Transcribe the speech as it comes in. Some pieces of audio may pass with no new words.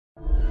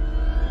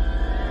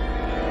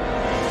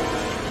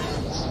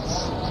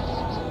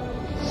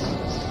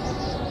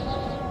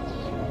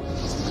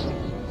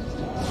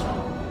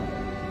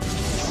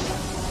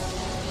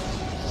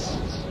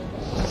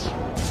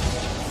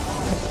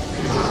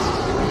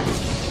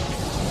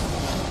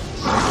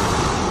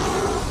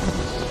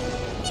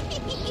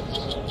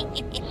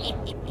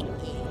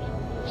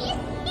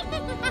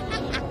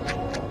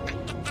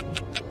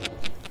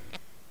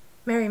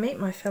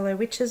my fellow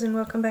witches, and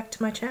welcome back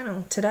to my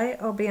channel. Today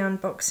I'll be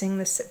unboxing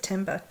the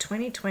September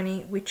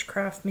 2020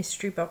 Witchcraft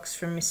Mystery Box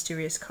from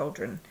Misstearious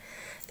Cauldron.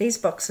 These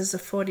boxes are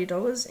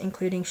 $40,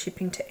 including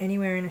shipping to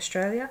anywhere in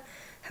Australia.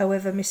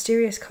 However,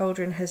 Misstearious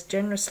Cauldron has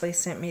generously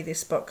sent me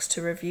this box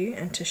to review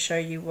and to show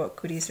you what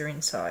goodies are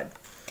inside.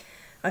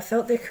 I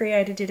felt the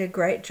creator did a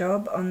great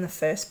job on the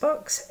first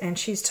box, and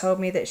she's told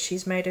me that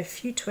she's made a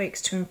few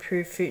tweaks to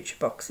improve future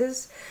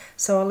boxes,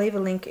 so I'll leave a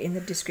link in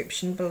the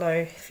description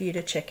below for you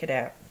to check it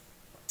out.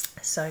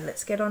 So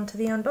let's get on to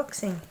the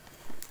unboxing.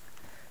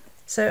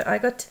 So I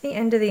got to the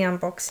end of the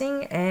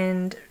unboxing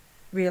and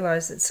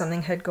realised that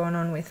something had gone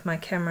on with my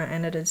camera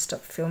and it had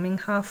stopped filming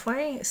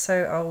halfway,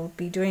 so I'll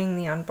be doing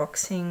the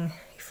unboxing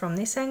from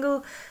this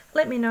angle.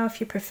 Let me know if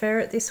you prefer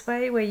it this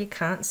way, where you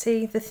can't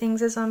see the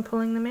things as I'm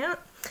pulling them out,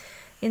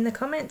 in the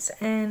comments,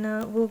 and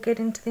we'll get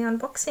into the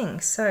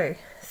unboxing. So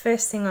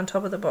first thing on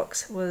top of the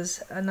box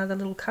was another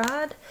little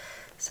card.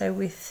 So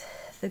with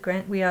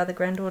the we are the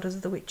granddaughters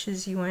of the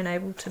witches you weren't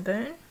able to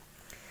burn.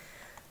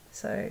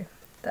 So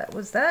that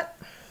was that.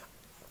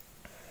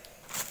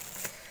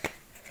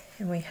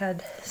 And we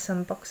had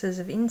some boxes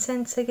of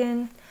incense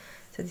again.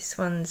 So this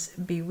one's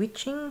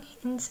bewitching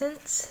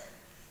incense,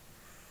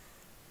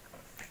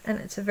 and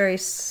it's a very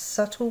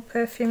subtle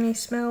perfumey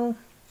smell.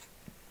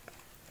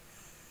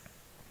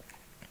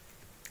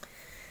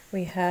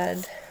 We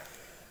had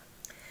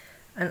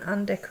an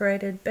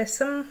undecorated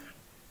besom,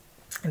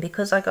 and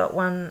because I got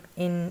one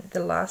in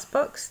the last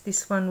box,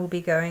 this one will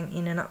be going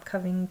in an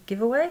upcoming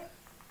giveaway.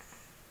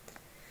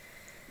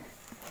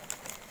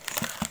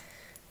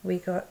 We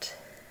got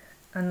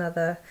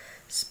another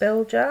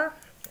spell jar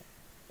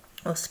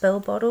or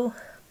spell bottle,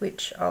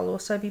 which I'll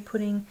also be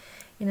putting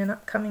in an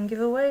upcoming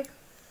giveaway.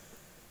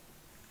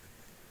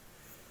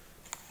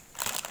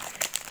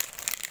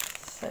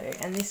 So,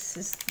 and this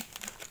is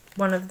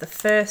one of the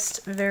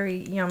first very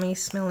yummy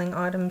smelling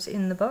items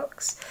in the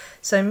box.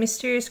 So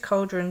Misstearious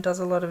Cauldron does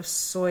a lot of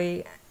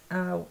soy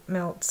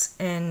melts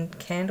and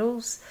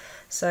candles,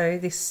 so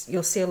this,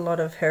 you'll see a lot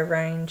of her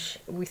range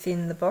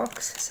within the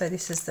box. So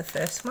this is the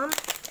first one,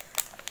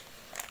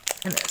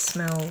 and it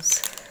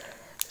smells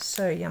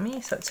so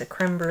yummy. So it's a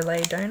creme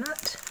brulee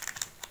donut.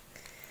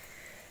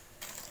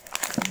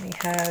 And we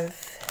have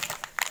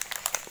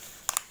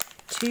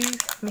 2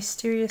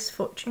 Misstearious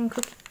fortune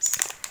cookies.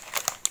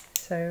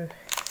 So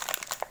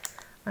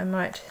I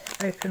might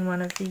open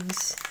one of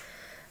these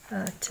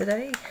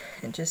today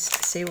and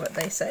just see what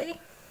they say.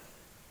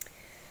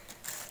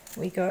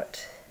 We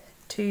got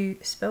 2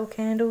 spell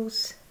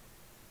candles,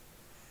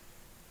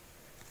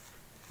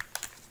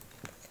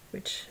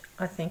 which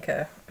I think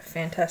are a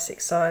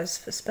fantastic size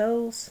for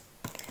spells.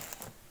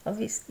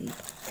 Obviously,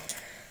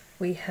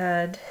 we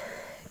had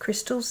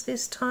crystals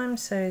this time,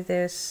 so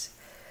there's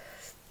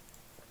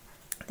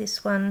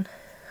this one,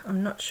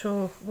 I'm not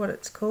sure what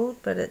it's called,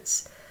 but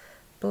it's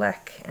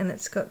black and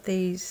it's got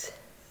these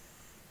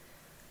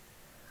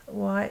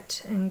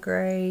white and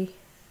grey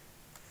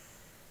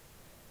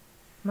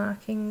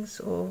markings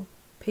or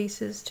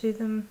pieces to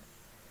them.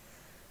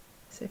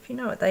 So if you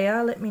know what they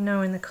are, let me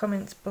know in the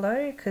comments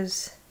below,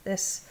 because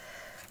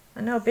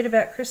I know a bit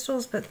about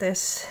crystals, but there's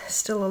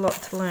still a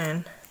lot to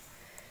learn.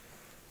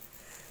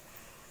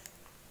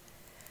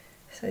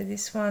 So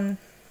this one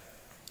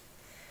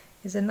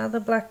is another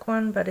black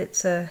one, but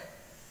it's I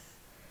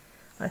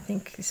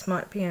think this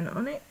might be an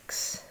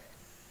onyx.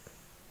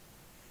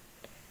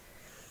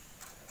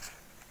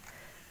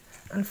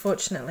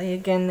 Unfortunately,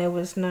 again, there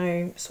was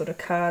no sort of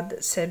card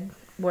that said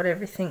what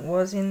everything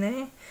was in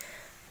there,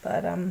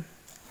 but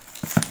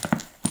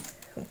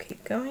we'll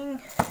keep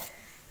going.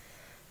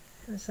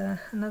 There's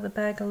another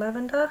bag of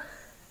lavender.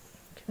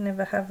 Can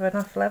never have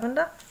enough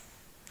lavender.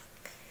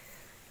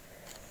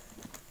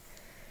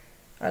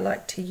 I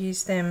like to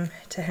use them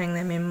to hang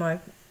them in my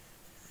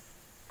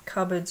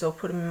cupboards or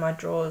put them in my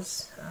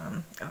drawers,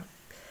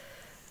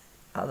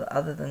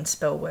 other than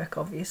spell work,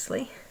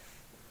 obviously.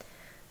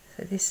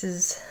 So this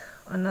is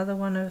another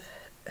one of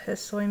her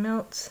soy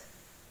melts.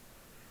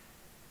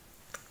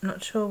 I'm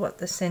not sure what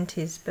the scent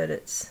is, but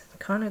it's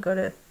kind of got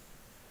it's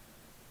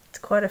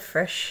quite a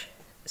fresh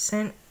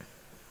scent,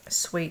 a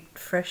sweet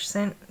fresh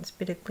scent. There's a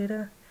bit of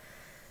glitter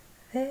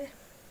there.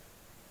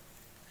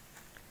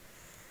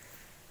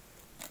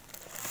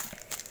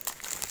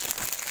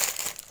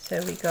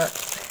 So we got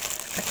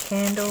a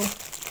candle,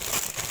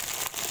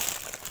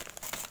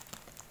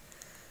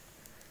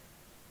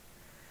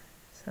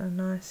 so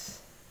nice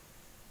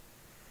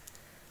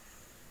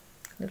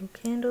little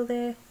candle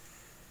there.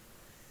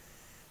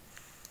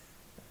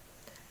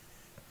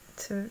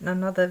 It's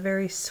another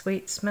very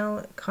sweet smell.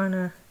 It kind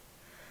of,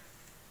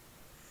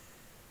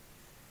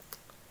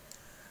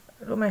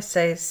 I'd almost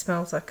say it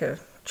smells like a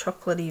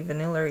chocolatey,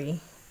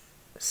 vanilla-y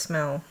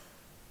smell,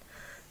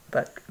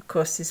 but of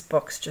course this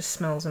box just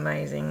smells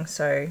amazing,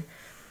 so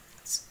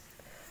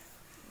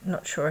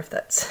not sure if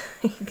that's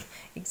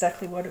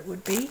exactly what it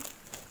would be.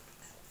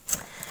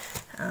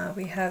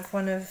 We have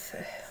one of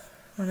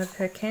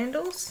her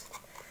candles.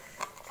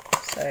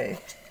 So I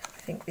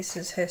think this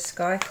is her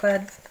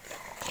Skyclad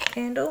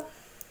candle.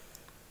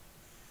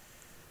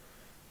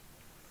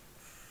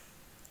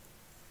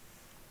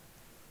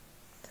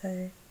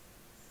 So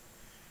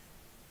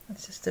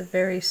it's just a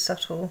very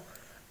subtle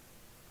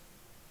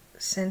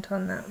scent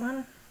on that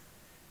one.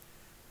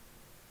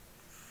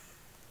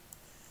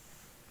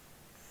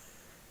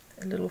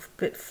 A little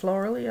bit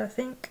florally, I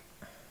think.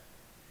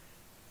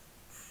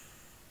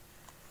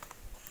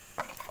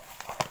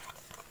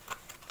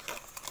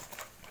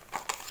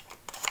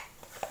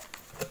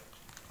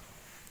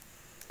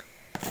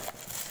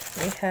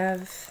 We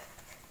have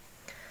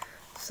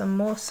some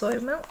more soy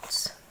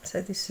melts. So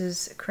this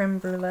is creme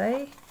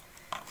brulee.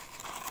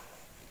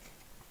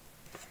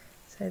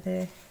 So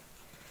they're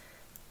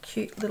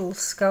cute little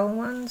skull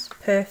ones,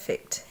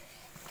 perfect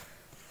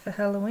for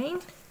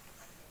Halloween.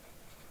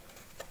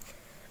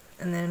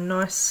 And they're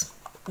nice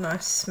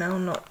smell,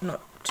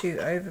 not too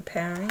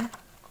overpowering.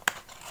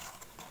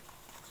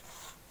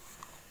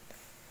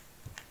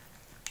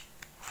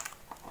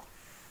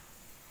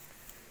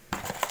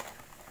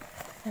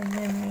 And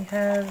then we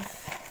have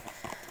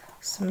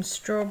some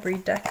strawberry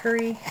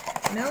daiquiri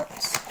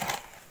melts.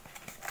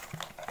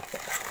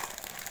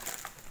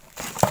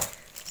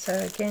 So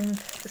again,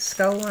 the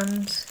skull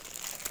ones,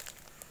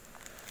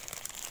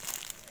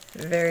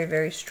 very,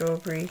 very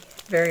strawberry,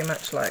 very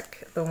much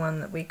like the one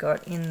that we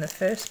got in the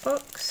first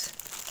box.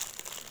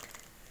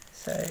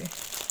 So,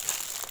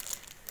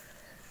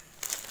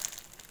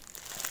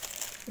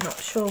 not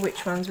sure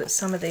which ones, but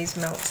some of these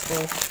melts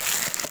will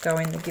go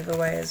in the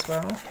giveaway as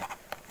well.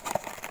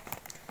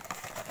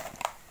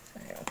 So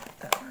I'll put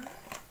that one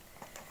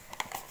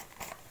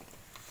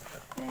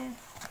there.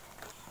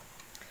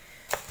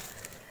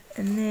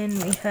 And then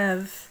we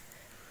have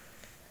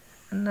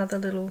another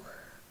little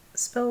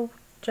spell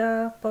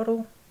jar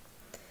bottle,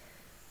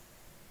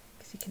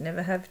 because you can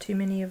never have too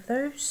many of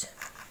those.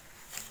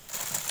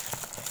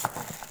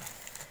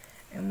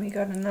 And we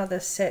got another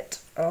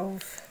set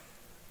of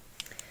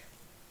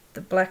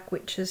the black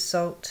witch's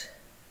salt,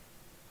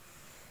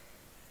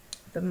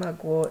 the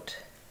mugwort,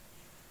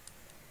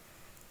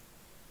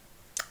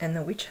 and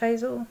the witch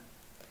hazel.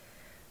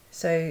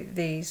 So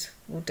these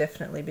will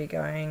definitely be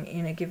going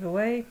in a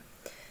giveaway,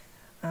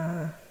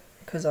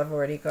 because I've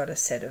already got a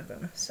set of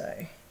them.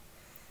 So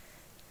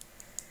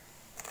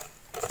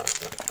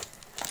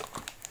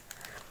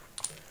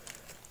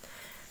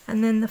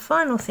and then the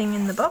final thing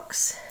in the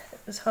box that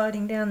was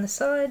hiding down the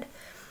side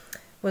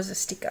was a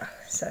sticker.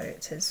 So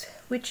it says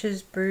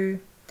Witch's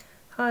Brew,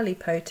 highly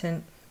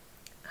potent,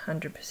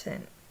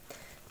 100%.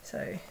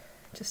 So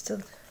just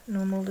a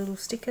normal little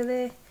sticker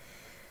there,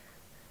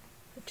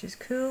 which is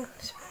cool.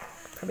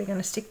 Probably going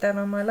to stick that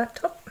on my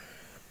laptop.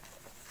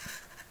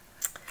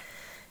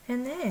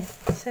 And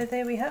so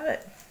there we have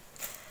it.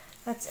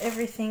 That's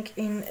everything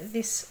in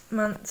this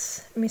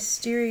month's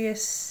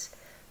Misstearious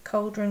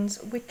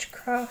Cauldron's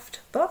Witchcraft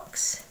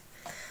box.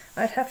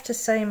 I'd have to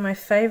say my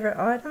favourite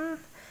item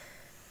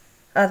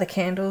are the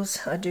candles.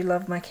 I do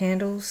love my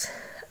candles,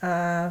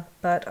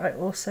 but I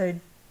also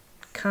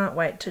can't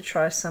wait to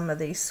try some of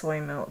these soy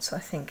melts. I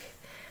think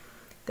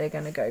they're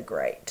going to go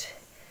great.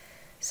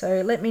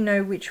 So let me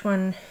know which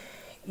one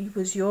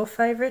was your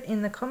favourite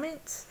in the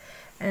comments,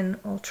 and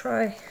I'll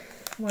try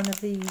one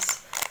of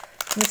these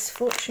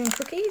misfortune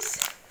cookies.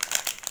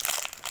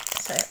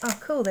 So, oh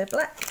cool, they're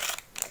black.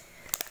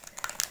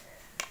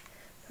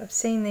 I've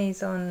seen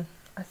these on,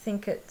 I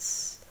think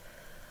it's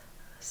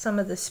some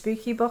of the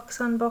spooky box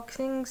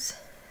unboxings.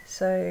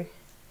 So,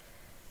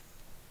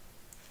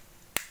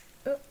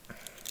 oh,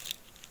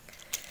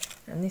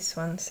 and this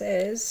one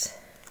says,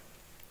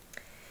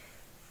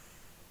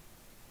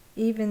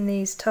 even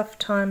these tough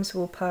times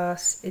will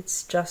pass,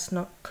 it's just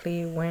not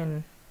clear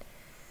when.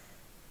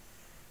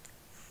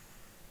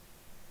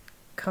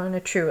 Kind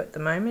of true at the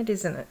moment,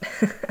 isn't it?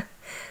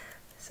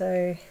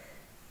 So,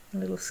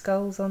 little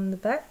skulls on the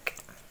back.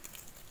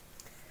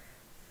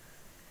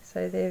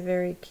 So they're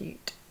very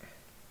cute.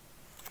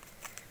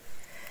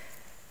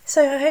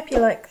 So I hope you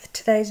liked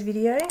today's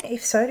video.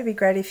 If so, it'd be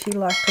great if you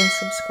liked and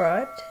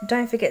subscribed.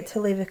 Don't forget to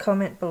leave a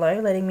comment below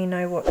letting me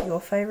know what your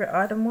favourite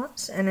item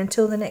was. And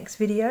until the next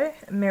video,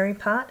 merry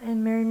part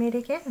and merry meet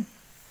again.